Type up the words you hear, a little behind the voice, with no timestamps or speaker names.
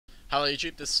Hello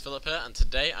YouTube, this is Philip here, and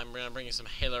today I'm going to bring you some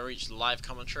Halo Reach live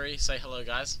commentary. Say hello,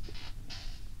 guys.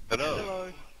 Hello. Hello.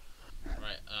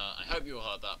 Right, I hope you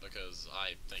all heard that because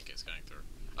I think it's going through.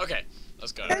 Okay,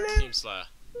 let's go. Hello. Team Slayer.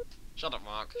 Shut up,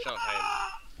 Mark. Shut up, Hayden.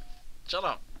 Shut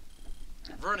up.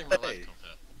 Ruining my live comp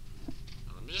here.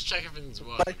 Let me just check everything's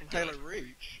working. Play from Halo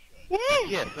Reach.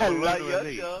 Yes, Hello,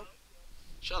 elite.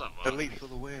 Shut up, Mark. Elite for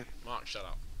the win. Mark, shut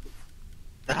up.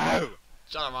 No.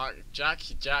 Shut up, Mark. Jack,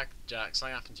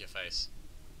 something happened to your face.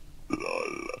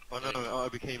 I know, I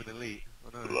became an elite.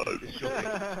 I know, it's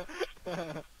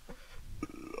shocking.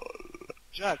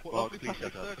 Jack, what Mark, lovely please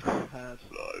plastic shut up. circle you had.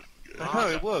 I know,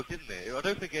 it worked, didn't it? I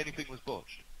don't think anything was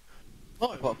botched.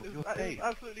 No, Apart from your it's face.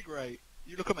 absolutely great.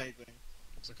 You look amazing.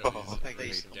 It's a good Oh, thank you.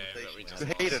 recent game that we just So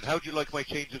lost. Hayden, how'd you like my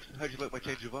change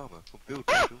of armor? From build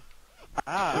Rachel?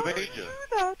 Ah, The don't Ranger.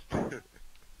 do that.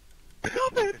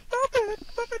 Stop it,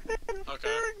 Okay.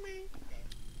 scaring me.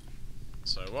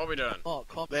 So, what are we doing? Mark,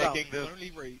 calm Their down. kingdom. It's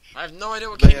only Reach. I have no idea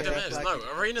what Yeah, kingdom yeah, is. Black No,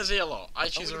 Kingdom. Arena Zealot. I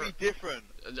choose I'm a... gonna be different.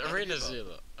 Arena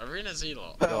Zealot. Arena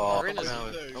Zealot. Oh, Arena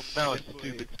now Zealot. I'm now a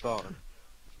stupid Spartan.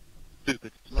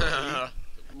 Stupid Spartan.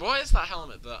 What is that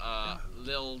helmet that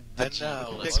Lil And Digi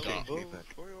now, Bullet's let's got? go.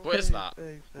 What is that?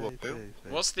 What, Bill?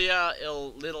 What's the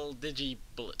Little Digi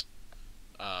Bullet?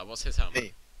 What's his helmet?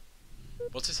 Me.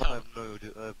 What's his I helmet? have no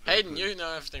idea. Hayden, you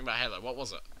know everything about Halo. What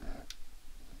was it?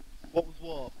 What was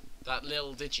what? That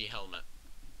Lil Digi helmet.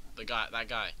 That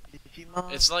guy.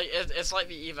 Digimon? It's like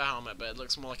the Eva helmet, but it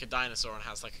looks more like a dinosaur and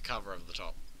has like a cover over the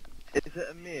top. Is it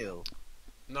a meal?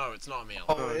 No, it's not a meal.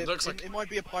 Oh, It looks like it might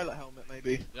be a pilot helmet,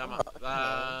 maybe. yeah,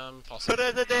 possible.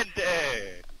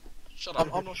 Presidente! Shut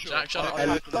up. I'm not sure. Jack, shut up.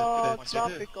 It's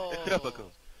tropical. It's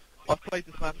tropical. I've played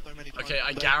this map so many times. Okay, I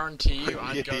today. guarantee you,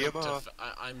 I'm Yeah, going to. DMR.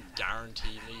 I'm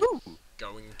guaranteedly Woo!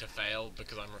 going to fail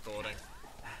because I'm recording.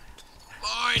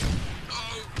 Mine!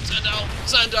 Oh, send help!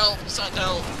 Send help! Send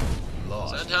help!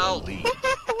 Send help!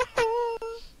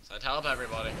 Send help,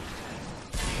 everybody!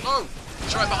 Oh!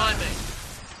 It's right behind me!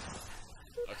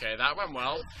 Okay, that went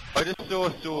well. I just saw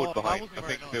a sword Oh, that behind. wasn't I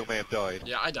very think Bill nice. may have died.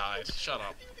 Yeah, I died. Shut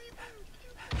up.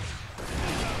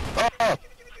 Oh!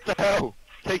 The hell!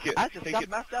 Take it! I just Take got it!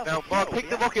 mapped out Now, for Mark, kill, take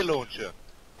the yeah. rocket launcher!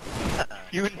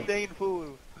 You insane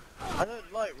fool! I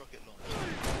don't like rocket launch.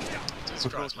 Jesus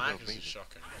Of Christ, course my not, accuracy is maybe.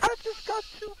 shocking. I just got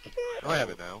 2 kills. I have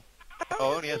it now.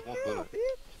 Oh, it only has one bullet.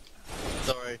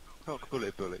 Sorry. Oh, call it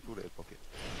a bullet, call it a pocket.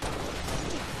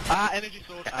 Ah, energy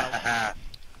sword out. Haha!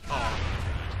 Oh,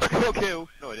 I got a kill!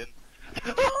 No, I didn't.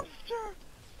 Monster!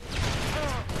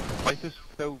 I just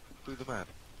fell through the map.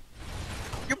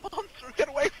 You monster! Get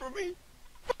away from me!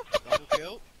 Double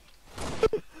kill.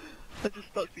 I just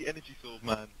stuck the energy sword,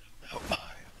 man.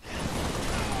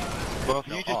 Well, if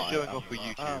you just showing off for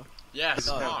YouTube. yes,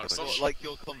 No, Mark, no, stop no. Like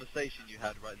your conversation you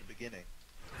had right at the beginning.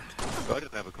 I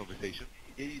didn't have a conversation.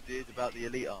 Yeah, you did about the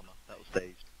elite armor. That was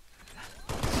staged.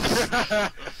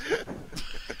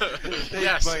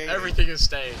 Yes, my aim. everything is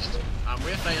staged.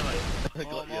 We're failing. I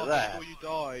got you Mark, there. before you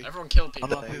die. Everyone kill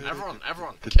people. I'm not-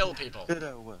 Everyone, kill people. Get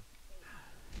over.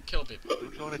 Kill people. What are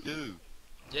you trying to do?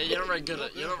 Yeah, you're not very good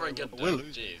at. You're not very good at Will it.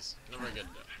 lose. Jeez, you're not very good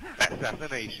at it.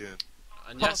 Assassination.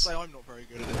 And Can't yes, say I'm not very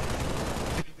good at it.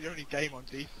 This is the only game I'm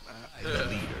decent at.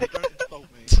 leader. Don't insult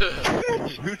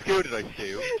me. Whose kill did I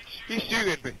steal? He's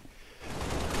shooting me.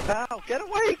 Ow, get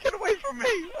away from me!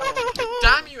 Oh,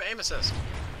 Damn you, aim assist.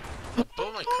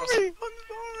 Blow my cross. sorry, I'm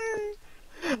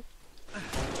sorry.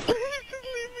 Please just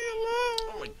leave me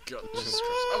Oh my god, Jesus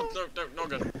Christ. Oh no, not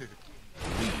good.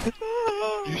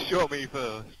 alone. You shot me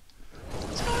first.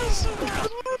 This guy is so bad. Right.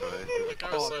 The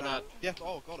guy is so bad. Yes,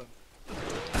 oh, got him.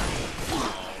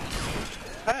 Oh.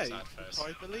 Hey, Sad face.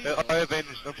 sorry to leave.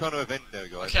 I'm trying to avenge no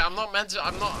guys. Okay, I'm not meant to.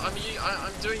 I'm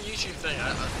doing YouTube thing.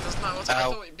 That's not what I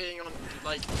Ow. thought. Being on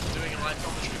like doing a live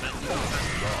commentary meant you were meant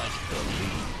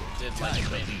to did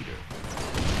like me.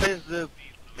 There's the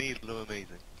needle are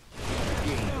amazing.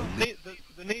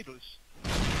 The needles,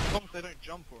 as long as they don't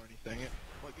jump or anything, it's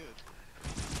quite good.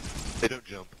 They don't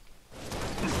jump.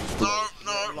 No,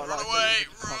 run away,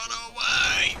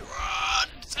 run!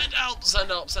 Send help, send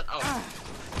help. Send help.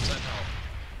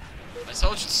 I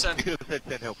told you to You send. could have said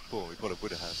 10 help before, we probably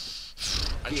would have.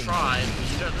 I tried,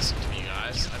 but you don't listen to me,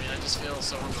 guys. I mean, I just feel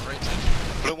so underrated.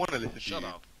 I don't want to listen to Shut you.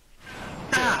 up.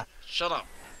 Ah! Shut up.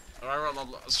 Or I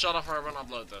won't shut up or I won't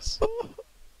upload this.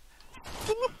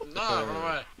 No, run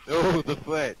away. Oh, the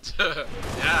threat.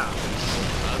 Yeah.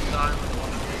 I'm the one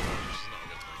which is not a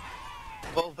good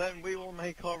thing. Well, then we will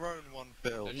make our own one,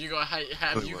 Phil. Have you got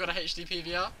a HD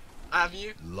PVR? Have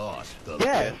you? Lost the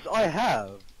Yes, I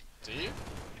have. Do you?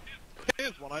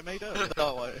 Here's one I made up.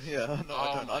 No, I don't.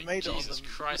 I Oh made my it on Jesus the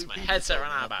Christ, my Blue headset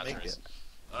Beetle ran out of program, I make batteries.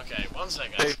 it. Okay, one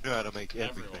second. They know how to make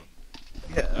Everyone. everything.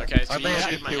 Yeah. Okay, so I you may have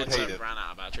shoot just my killed headset Hayden. ran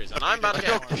out of batteries, and I'm about to I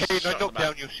get knocked, Hayden, shot I in the knocked back.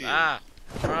 down your shield. Ah,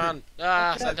 run!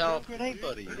 Ah, send help! Grenade,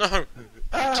 buddy. No!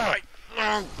 Ah!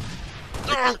 No!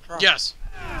 No! Yes!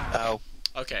 Ow.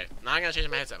 Okay, now I'm gonna change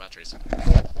my headset batteries.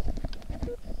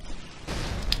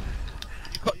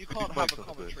 You can't have a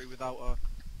commentary without a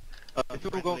It's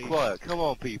all gone friendly quiet. Come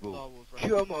on, Star people. Wars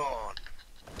reference. Come on.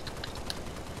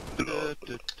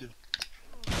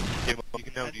 Yeah, you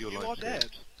can now do your You line. are dead.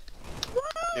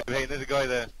 Yeah, but hey, there's a guy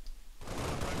there.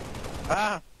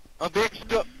 Ah! I'm being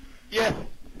stuck. Yes!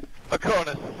 I got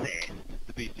an assist.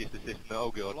 The beastiest assist.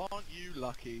 Oh god. Well, aren't you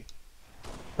lucky?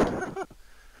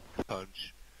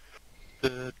 Punch.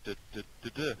 I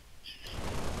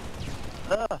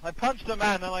punched a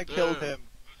man and I killed him.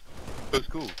 That's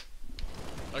cool.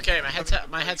 Okay, my headset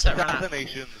ran out.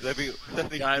 Assassinations.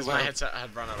 Assassinations. Guys, my wow. headset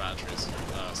had run out of batteries,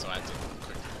 so I had to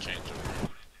quickly change it.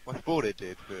 I thought it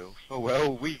did, Phil. Oh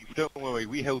well, don't worry,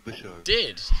 we held the show.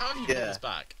 Did? How have you got Yeah. this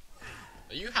back?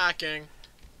 Are you hacking?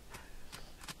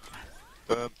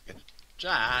 Yes.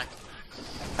 Jack?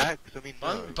 Hacks, I mean,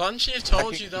 no. Bunchy have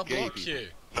told Hacking you they'll for gay block people. you.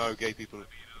 No, gay people.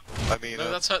 I mean,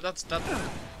 No, that's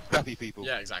crappy people.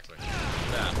 yeah, exactly.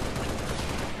 Yeah.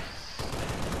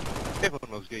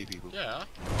 Everyone loves gay people. Yeah.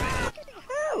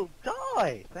 Hell,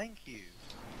 die! Thank you.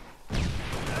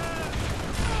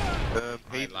 I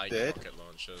He's like dead. rocket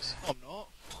launchers. I'm not.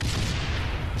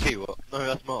 Tell you what, no,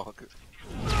 that's Mark.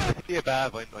 Yeah,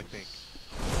 bad, I think.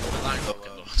 I like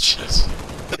rocket launchers.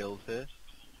 Kills here.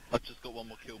 I've just got one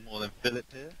more kill more than Philip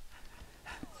here.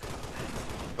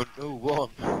 Oh no, one.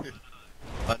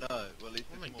 I know. Well, at least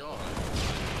Oh my it's more. god.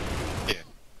 Yeah.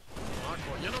 Mark,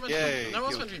 what? You're not meant Yay, to be, no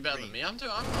one's kills meant to be better than green. me. I'm the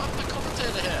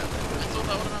commentator here. I thought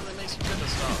that automatically makes you good at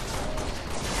start.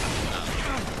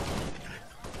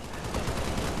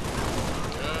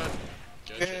 Good.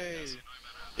 Good Yay. shit,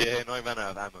 Yeah, no, I ran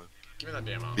out of ammo. Give me that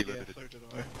BMR. Be Yeah, loaded. so did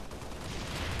I.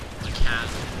 I can.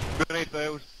 Grenade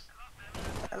failed.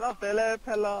 Hello, Philip.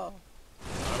 Hello.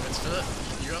 Oh, it's Philip.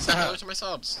 You gotta say hello to my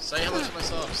subs. Say hello to my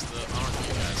subs that aren't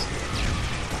you guys.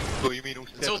 What you mean all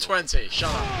It's all 7? 20.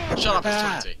 Shut up. Shut up,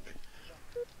 it's 20.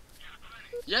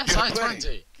 Yes, You're I 20.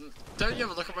 20. Don't you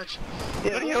ever look at my...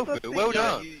 Bloody hell, Phil, well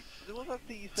done.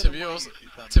 To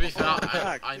be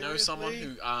fair, I know someone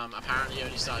who apparently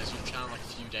only started his YouTube channel like a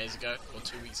few days ago, or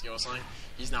 2 weeks ago or something.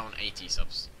 He's now on 80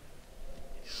 subs.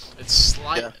 It's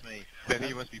slight... That's me. Then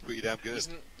he must be pretty damn good.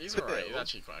 He's alright, he's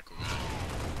actually quite a cool guy.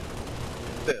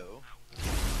 Phil.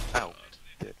 Ow.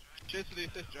 Cheers for the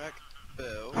assist, Jack.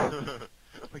 Phil.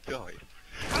 Oh my god.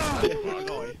 Yes, so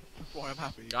did I. That's why I'm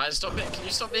happy. Guys, can you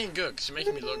stop being good? Because you're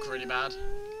making me look really bad.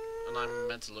 And I'm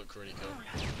meant to look really good.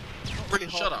 It's not really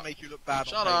hard Shut to up. make you look bad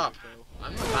Shut on up. paper, Phil.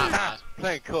 I'm not that bad.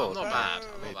 Playing I'm COD. not bad.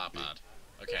 I'm not that bad.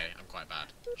 Okay, I'm quite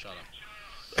bad. Shut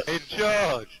up. In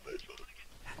charge. I'm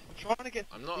trying to get...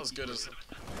 I'm not as good as...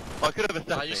 I could have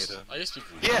I used assassinated her. to be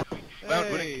cool. Yeah. Round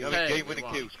Hey. winning. I mean, Hey, game winning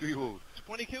we kill. Screw you all.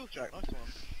 20 kills, Jack. Nice one.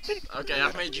 Okay,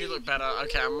 I've made you look better.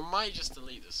 Okay, I might just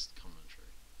delete this commentary.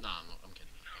 Nah, I'm not. I'm kidding.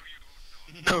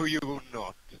 No, you will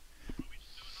not.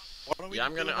 Why don't we Yeah,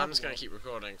 just do I'm another just gonna one? keep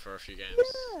recording for a few games.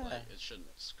 Yeah. Like, it shouldn't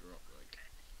screw up like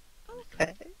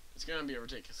anything. Okay. It's gonna be a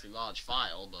ridiculously large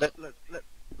file, but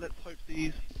Let's hope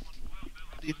these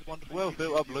wonderful... Well, people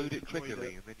Phil, upload it enjoy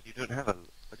quickly, and then you don't have a...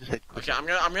 I just said okay, I'm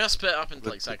gonna split it up into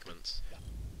like segments.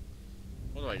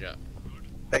 What do I get?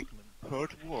 segment.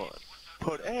 Part 1.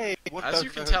 Part A. As you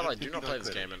can tell, I do not play this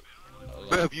game.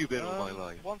 Where have you been all my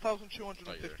life?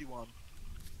 1,251.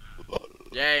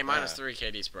 Yay, -3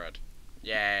 KD spread.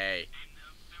 Yay.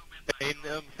 In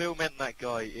Phil meant that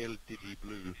guy ill Diddy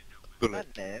Blue bullet.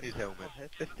 His helmet.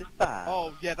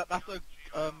 Oh, yeah, that's a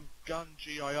gun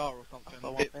GIR or something.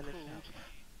 It's called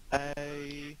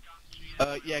a...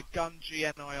 yeah, gun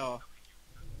GNIR.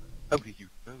 How did you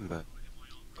know that?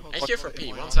 Thank you for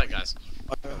P. One sec, guys.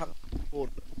 I don't have board.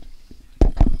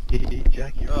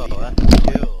 Jack, you're Oh, really- that's a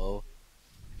kill.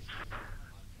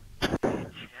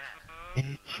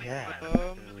 Jack.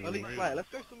 Elite Slayer. Let's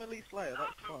go some Elite Slayer.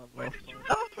 That's fun. Oh, where did your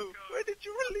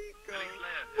Elite go?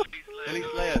 Elite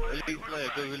Slayer,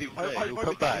 go Elite Slayer. I He'll voted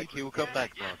come back, Elite. he will come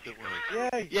back, Mark, don't worry.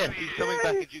 Yay! Yes, he's coming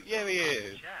back and you... Yeah, he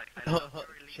is.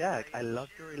 Jack, I love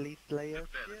your Elite Slayer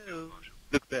skills.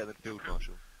 Looks better than Field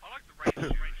Marshal.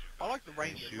 I like the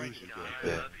range. Shoes you got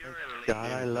there.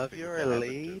 God, I love your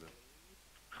Elite.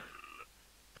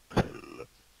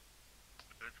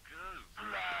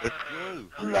 Let's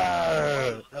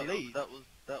go. Elite. That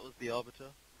was the Arbiter.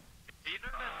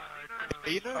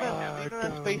 You know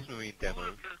that Space Marine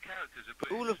demo?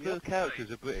 All of the characters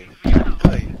are British.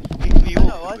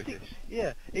 No, I think,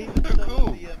 yeah, even So some cool.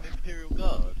 of the Imperial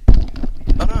Guard.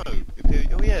 I no.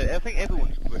 Oh yeah, I think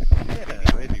everyone's British. Yeah,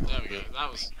 everyone. There we go.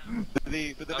 That was. But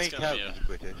the That's main gonna be characters are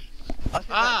British.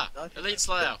 Elite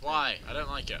Slayer. Why? I don't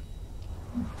like it.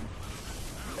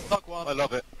 Fuck one. I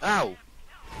love it. Ow!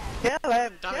 Kill him! Damn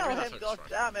it, Kill you're not him, focused, god right?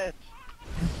 damn it!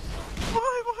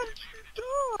 Why did you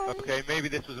die? Okay, maybe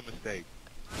this was a mistake.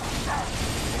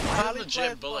 Why did Alley the legit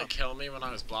players bullet won. kill me when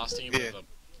I was blasting him with a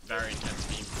very intense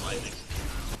beam of lightning?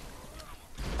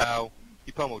 Ow.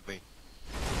 He pummeled me.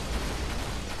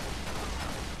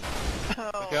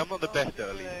 Oh, Okay, I'm not the best at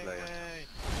Elite Yay, Slayer. yay.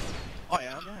 I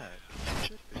am.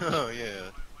 Oh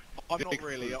yeah. I'm not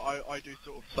really. I do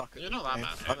sort of suck at You're this not that game.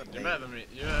 bad. I'm a You're mate. better than me.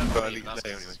 You're better Well, than at me. least That's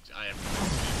today, 'cause anyway.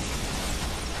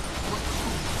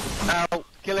 I am. Ow!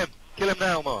 Kill him! Kill him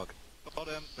now, Mark! Got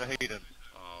him. No, Hayden.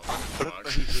 Oh, I don't know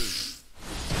fuck. who's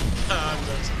I'm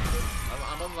going to.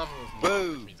 I'm on level with Mark,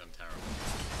 Whoa. which means I'm terrible.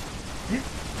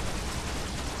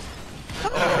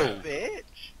 Oh!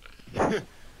 Bitch!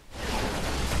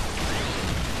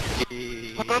 I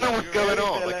don't know what's going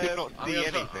on. I could not I'm see gonna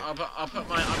anything. I'll put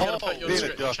my. I'm gonna put your being a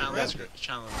description, dark channel, red.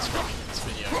 channel in the description of this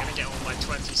video. I'm gonna get all my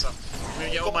 20 subs. I'm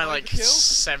gonna get all my like Overkill?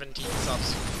 17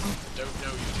 subs. Don't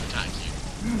know you to attack you.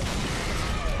 I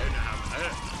don't know how. I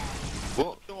don't.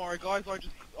 What? Don't worry, guys.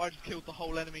 I just killed the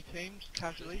whole enemy team just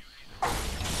casually.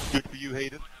 Good for you,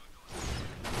 Hayden.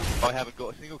 I haven't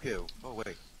got a single kill. Oh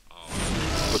wait, Oh.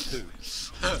 got two. You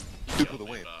Two killed for the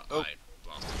me, win. but Oh. I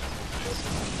blasted him.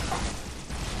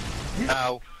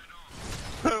 Ow!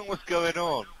 I don't know what's going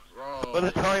on. By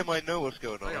the Bro. time I know what's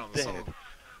going on, Hang I'm on, dead. someone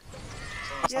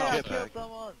Yeah, stop. I Get killed back.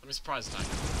 someone! Let me surprise attack.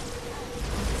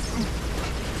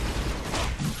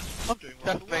 I'm doing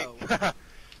That's rather me. well.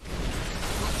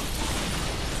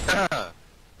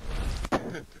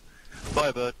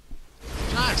 Bye, bud.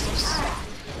 Jax,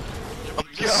 I'm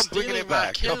bringing it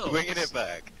back. I'm bringing it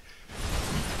back.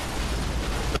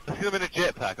 If I'm in a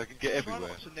jetpack, I can get Try everywhere.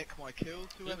 not to nick my kills,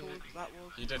 whoever that was.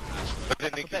 You didn't actually. I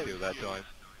didn't nick your kill that time.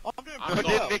 Oh, I'm doing I'm I pretty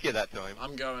not- well. didn't nick it that time.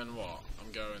 I'm going what?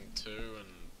 I'm going 2 and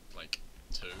like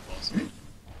 2 possibly.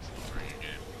 It's not really a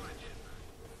game.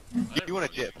 I don't You want a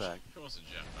really- jetpack? Who wants a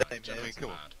jetpack? Same, yeah, I mean, Jetpacks come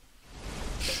are on.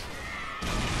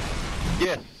 bad.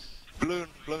 Yes. Blown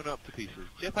up to pieces.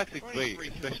 Jetpacks are Only great, three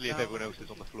especially if kills everyone down. else is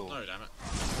on the floor. No, damn it.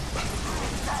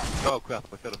 Oh crap,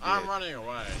 I fell off the I'm edge. running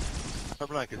away.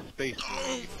 I'm like a space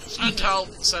marine. Send help!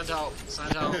 Send help!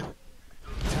 Send help! And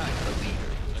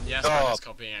yes, Oh, I'm just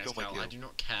copying got my XCal. I kill. do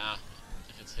not care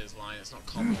if it's his line. It's not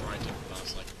copyrighted,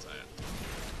 thus I can say it.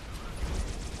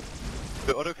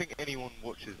 But I don't think anyone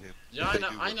watches him. Yeah, If I they know,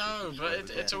 do I watch know, him, but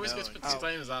subscribe. it's always good to put Ouch.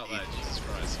 disclaimers out there. Jesus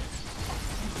Christ.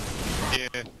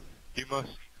 Yeah, you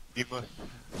must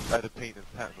add a paint and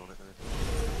pattern on it then.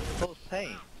 What's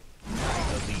pain?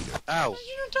 Ow! You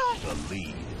die! The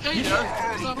lead. Hey, you know,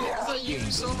 is that you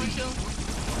who stole my kill?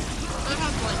 I've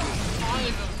had like 5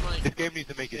 of my... This game needs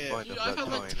to make its Yeah, mind up I've that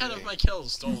had like time. 10 of my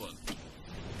kills stolen.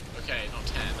 Okay, not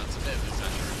 10, that's a bit of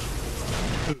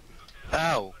exaggeration.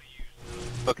 Ow!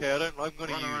 Okay, I'm gonna Run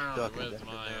use around Dark with Indefinite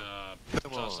my, now.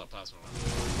 Come charged on. up plasma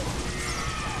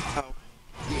rifle. Ow.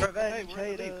 Revenge, Hey, we're in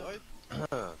the lead, haters!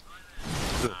 guys.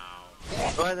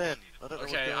 Ow. Right then, I don't know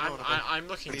Okay, what's going on. I'm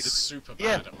looking I need to- super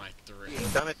Yeah. bad at my 3.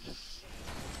 Damn it!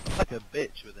 Like a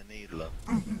bitch with a needler.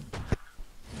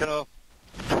 Get off!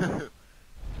 I'm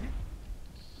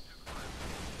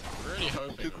really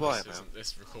hoping Too that quiet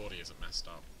this recording isn't messed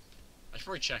up. I should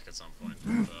probably check at some point,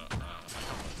 but I can't.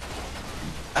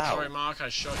 Ow! Sorry, Mark, I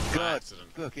shot you by God,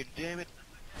 accident. fucking damn it!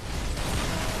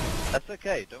 That's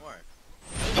okay, don't worry.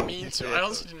 I didn't mean to. I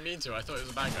honestly didn't mean to. I thought it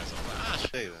was a bad guy, so I was like, ah, shit.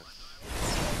 Stay there.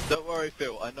 Don't worry,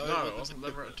 Phil, I know No, it wasn't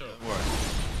deliberate at all. Don't worry.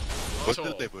 Not at Wasn't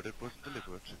all. deliberate, it wasn't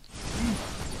deliberate.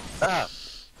 Ah!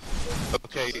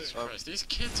 Okay, Jesus Christ, these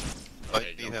kids I are...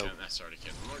 Okay, need you're help. not necessarily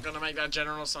kids. I'm not gonna make that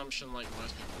general assumption like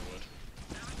most people would.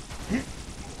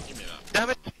 Give me that. damn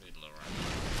it! Need a little right.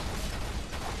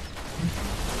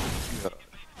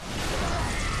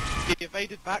 He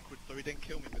evaded backwards, so he didn't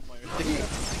kill me with my own. You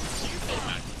pay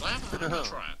backwards. I haven't had a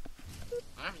try it.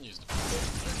 I haven't used it.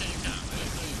 Okay, you can. I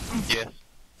didn't know you Yes.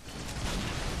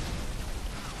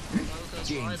 focus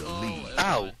Gain right the all lead. is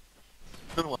Ow! fine.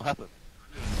 Don't know what happened.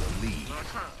 The lead. No, I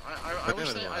can't. I I wish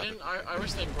never they. know what I didn't. I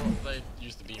wish they brought. They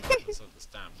used the beam rifle instead of this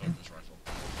damn focus rifle.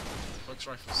 Focus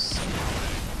rifle's so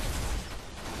annoying.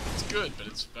 It's good, but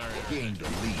it's very. Gain the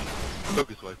lead.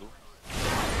 Focus rifle.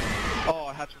 Oh,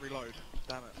 I had to reload.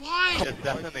 Damn it. Why?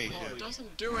 Assassination. It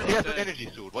doesn't do He anything. has an energy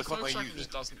sword, why The can't I focus rifle use just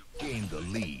it? doesn't. Gain the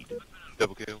lead.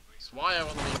 Double kill. It's why I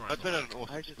want the beam That's rifle. been an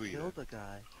awesome I just spree killed though. the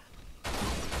guy.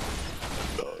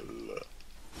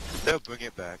 They'll bring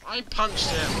it back. I punched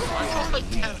him. I've had like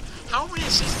 10. How many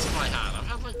assists have I had? I've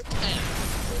had like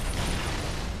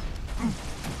 10.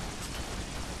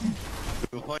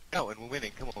 out and we're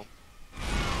winning, come on.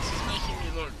 This is making me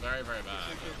look very, very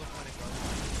bad. 2 kills off winning,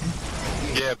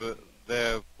 guys. Yeah, but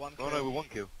they're... One Oh kill. no, we're 1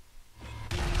 kill.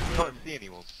 Can't see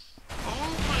anyone.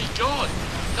 Oh my god!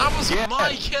 That was Yeah.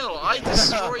 my kill! I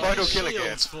destroyed Final the kill again.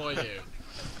 shields for you.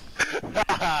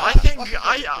 I think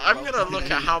I'm gonna look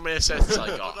at how many assists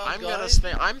I got.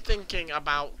 I'm thinking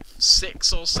about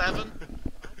 6 or 7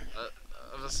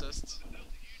 of assists.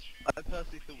 I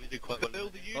personally thought we did quite well.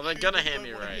 Well, they're gonna hear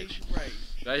me rage.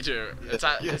 They do. It's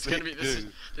Yes, gonna be. they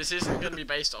do. This isn't gonna be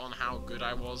based on how good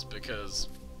I was because,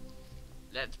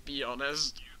 let's be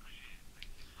honest,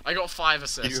 I got 5 You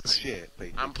assists. shit,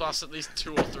 basically. And plus at least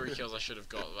 2 or 3 kills I should have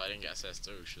got, but I didn't get assists.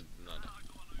 Oh, should none.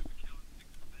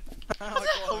 How the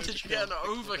hell did you get an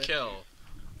overkill?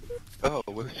 Oh,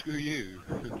 well, screw you.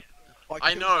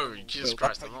 I know, Jesus That's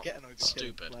Christ, how I'm you not get an overkill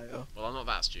stupid. player. Well, I'm not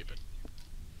that stupid.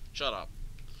 Shut up.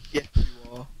 Yes, you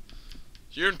are.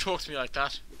 You don't talk to me like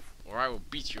that, or I will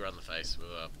beat you around the face with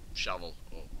a shovel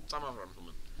or some other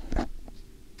implement.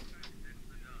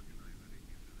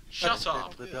 Shut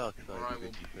up, The dark side or I of will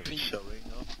it, you beat showing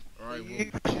off. or I will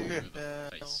You beat you in the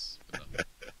now. face with a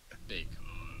big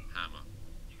hammer.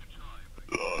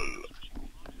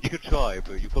 You can try,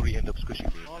 but you'll probably end up squishing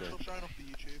me. Oh, I'm instead. still showing off the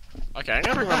YouTube. Okay, I'm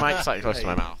gonna bring my mic slightly close to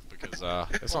my mouth because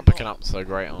it's not picking up so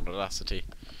great on Audacity.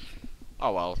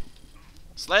 Oh well.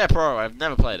 Slayer Pro, I've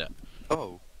never played it.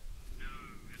 Oh,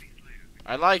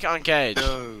 I like Uncaged.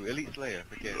 no, Elite Slayer,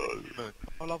 again. No.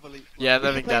 I love Elite. Yeah, We should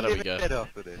Living play Dead will be Living good. Dead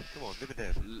after this. Come on, Living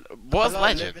Dead. What's I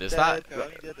like Legend? Living Is Dead, that I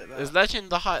only did it is that. Legend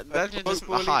the high? Legend isn't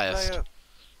the Elite highest. Slayer.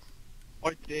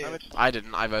 I did. I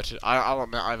didn't. I voted. I'll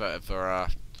admit I voted for.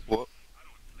 What?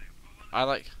 I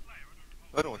like.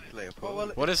 I don't want Slayer Pro. Oh, well,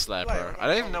 What is Slayer Pro? I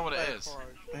don't even know what it is.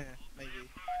 Yeah, maybe.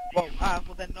 Well, well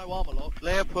then no armor lock.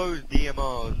 Slayer Pro's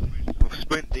DMRs, or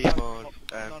Sprint DMRs,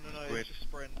 and No, Sprint. it's just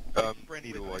sprint. Sprint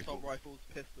needle with rifle. assault rifles,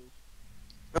 pistols.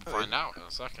 No, Find out in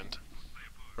a second.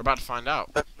 We're about to find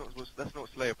out. That's not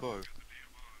Slayer Pro. You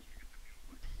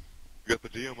got the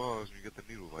DMRs and you got the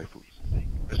needle rifles.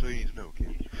 That's what you need to know,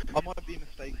 kid. I might be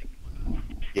mistaken.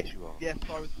 Yes, you are. Yes,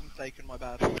 I was mistaken, my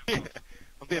bad. I'm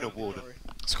being a warden. Sorry.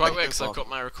 It's quite Thank weird you, 'cause I've Bob. got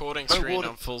my recording No screen water.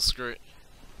 on full screen.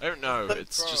 I don't know. Don't It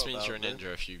throw just means you're a about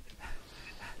ninja if you.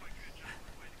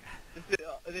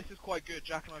 This is quite good.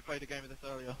 Jack and I played a game of this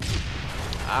earlier.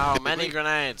 Ow! Many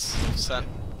grenades. Send.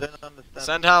 Don't understand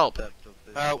Send the help. concept of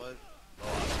this, Help. guys.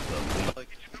 Oh, like,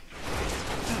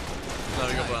 No,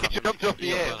 you got blown up. He jumped off the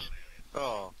You got edge.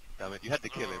 Oh, damn it! You had to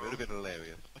kill him. It would have been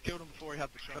hilarious. I killed him before he had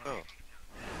the shot. Oh.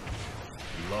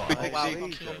 Lost. Oh, wow, see? he Yeah.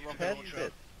 got the rocket ten launcher.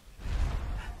 bits.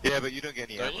 Yeah, but you don't get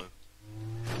any Don't ammo.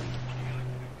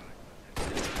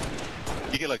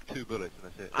 You get like 2 bullets and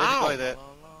that's it. There's Ow. a guy there. Lost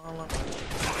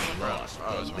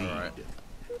Oh, the it's alright.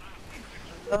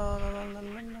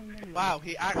 lead. Wow,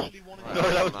 he actually wanted Right. to. No,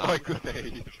 that was Nah. my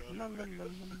grenade.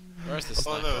 Where's the Oh,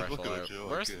 sniper no, rifle? look at you,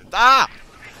 Where's good. ah?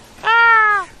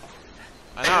 Ah!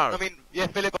 I know. I mean, yeah,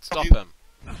 Philip. Stop you, him.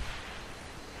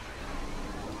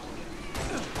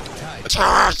 Charge!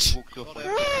 Charge! Walks off my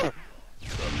Got it. The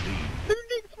lead. Who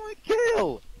nicked my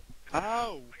kill?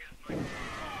 Ow!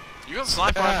 You got a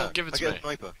sniper rifle? Give it I to get me. a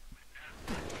sniper.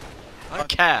 I don't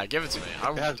care. Give it to me.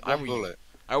 It has one bullet.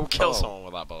 I will kill Oh. someone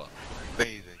with that bullet.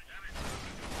 Amazing.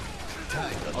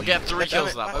 Tied the I'll lead. get 3 Damn kills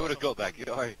it, with that I bullet. would have got that. You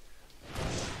know,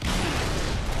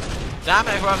 Damn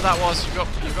it, whoever that was, you got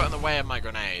in the way of my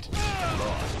grenade.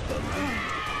 Lost the lead.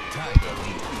 Tied the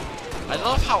lead. I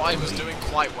love how I was doing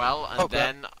quite well, and Oh, crap.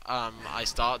 then I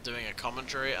start doing a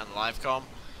commentary and live com,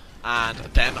 and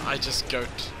then I just go.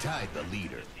 Tied the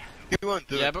leader. you weren't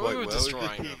doing Yeah, but we quite were well.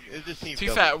 destroying them. It was just team To be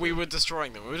double. fair, we were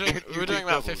destroying them. We were doing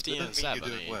about 15 and 7 You're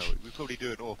doing each. well. We're probably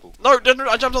doing awful. No,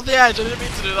 I jumped off the edge. I didn't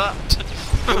mean to do that.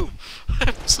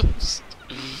 I'm so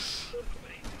stupid.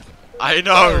 I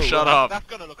know. Oh, shut well, up. That's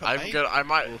gonna look I'm amazing. good. I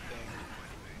might. Thing.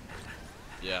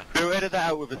 Yeah. We'll edit that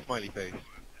out with a smiley face.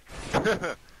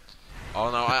 Oh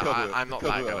no, Cover it, I'm not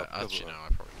cover that it good up, at. cover Actually, it no, up.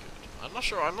 I probably could. I'm not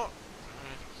sure. I'm not.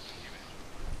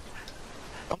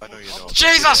 I know you're not.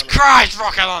 Jesus Christ,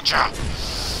 rocket launcher! No,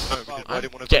 because I I'm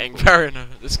didn't want to getting very annoyed.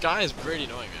 This guy is really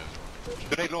annoying me.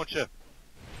 Grenade launcher.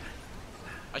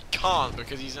 I can't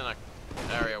because he's in a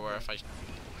area where if I.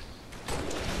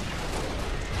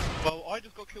 Well, I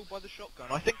just got killed by the shotgun.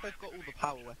 I think they've got all the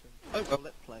power weapons. Oh well,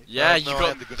 let's play. Yeah, no, you I got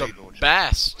had the grenade the launcher.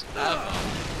 best ever.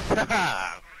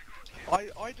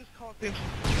 I just can't seem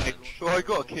to. So I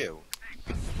got a kill.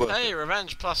 Well, Hey,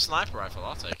 revenge plus sniper rifle.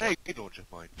 I'll take it. hey, grenade launcher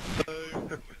fine.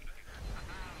 So,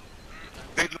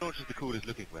 Grenade launcher's the coolest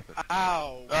looking weapon.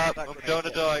 ow! I'm that grenade gonna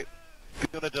hit. die. I'm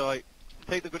gonna die.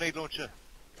 Take the grenade launcher.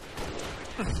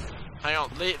 Hang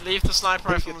on, leave the sniper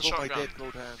rifle and the Focus on my shotgun. dead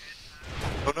cold hand.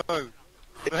 Oh no.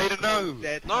 Hayden, no!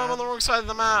 Dead No, I'm on the wrong side of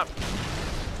the map.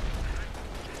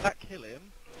 Did that kill him?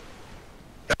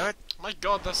 Damn it. My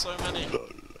god, there's so many.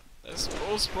 There's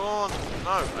all spawn.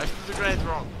 No, I threw the grenade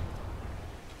wrong.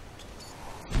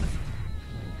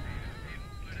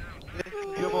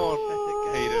 Come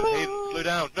on, Hayden, Hayden, slow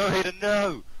down. No, Hayden,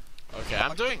 no! Okay,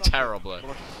 I'm doing terribly.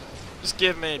 Just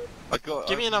give me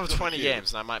another 20 games.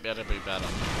 games and I might be able to be better.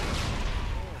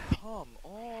 Come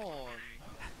on.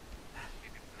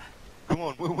 Come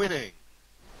on, we're winning.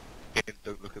 Hayden,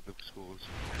 don't look at the scores.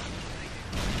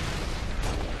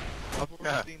 I've already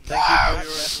Yeah. seen Thank you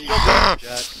for your effort,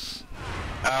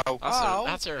 Jack. Ow. Ow,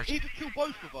 That's irritating. he just killed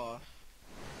both of us.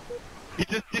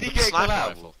 Did he get a Sniper kill out?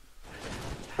 rifle.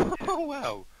 Oh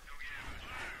wow.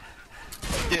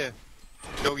 Yeah.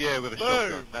 Oh yeah, with a Boom.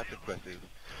 shotgun. That's impressive.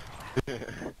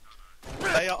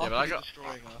 They are but I utterly got-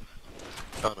 destroying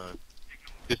us. Oh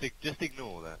no. Just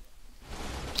ignore that.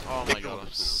 Oh my Ignore god.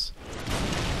 the scores.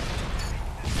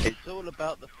 It's all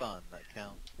about the fun that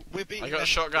counts. We're beating I got a them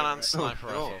shotgun and for it. sniper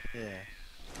Oh, rifle. Yeah.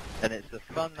 And it's the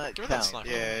fun that Give me that counts. sniper.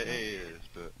 Yeah, it is,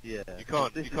 but Yeah. You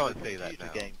can't- This you is can't the say that computer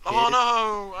now. game, Oh kid.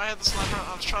 no! I had the sniper.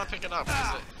 I was trying to pick it up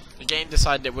because the game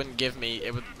decided it wouldn't give me.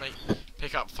 It would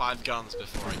pick up 5 guns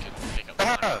before I could pick up the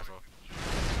sniper rifle.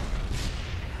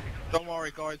 Don't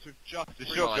worry, guys. We've just The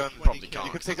reached shotgun- Well, I 20 probably kills. can't.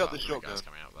 You can 'cause pick there's up the about 3 shotgun. guys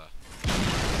coming out there.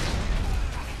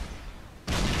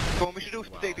 come on, we should all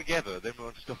Wow. stick together, then we're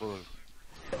unstoppable.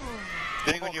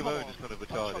 Getting on your come own is kind of I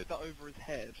retarded. chucked that over his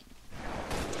head.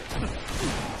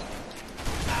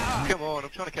 Come on, I'm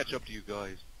trying to catch up to you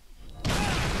guys.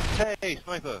 Hey,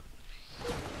 sniper!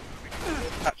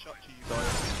 Catch up to you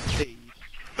guys. Indeed.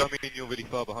 I mean, you're really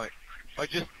far behind.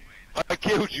 I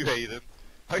killed you, Hayden.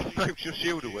 I sniped your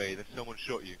shield away, then someone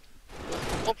shot you.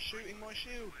 Stop shooting my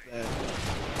shield then.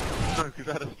 No, because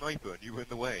I had a sniper and you were in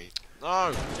the way.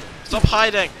 No! Stop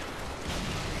hiding!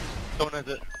 Someone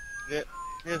has it. Yeah,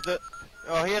 here's the...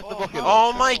 Oh, he has the rocket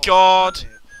Oh launcher. my god!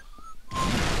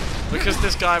 Because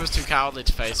this guy was too cowardly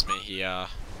to face me, he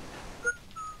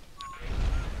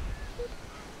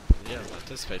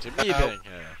anticipated me Ow. being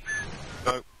here.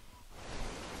 No.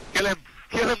 Kill him!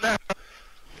 Kill him now!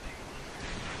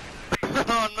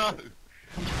 Oh no!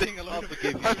 I'm seeing a I'll load of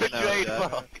forgive you That's a now, grenade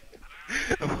Jack. mark!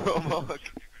 Oh, Mark.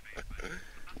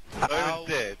 I Ow. was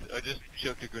dead. I just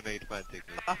chucked a grenade frantically.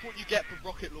 That's what you get for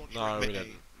rocket launching No, we me.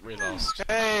 didn't. We lost.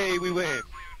 Hey, we win!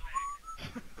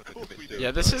 Of course we do.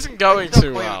 Yeah, this isn't going Stop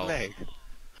too my own well. leg.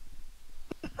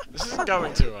 This isn't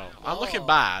going too well. I'm looking Oh.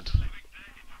 bad.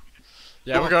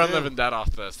 Yeah, Go we're on, going do. Living Dead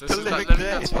after this. This The is Living Living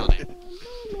Dead. Dead's funny.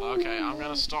 Okay, I'm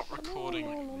gonna stop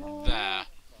recording there.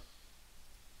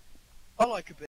 I like a bit.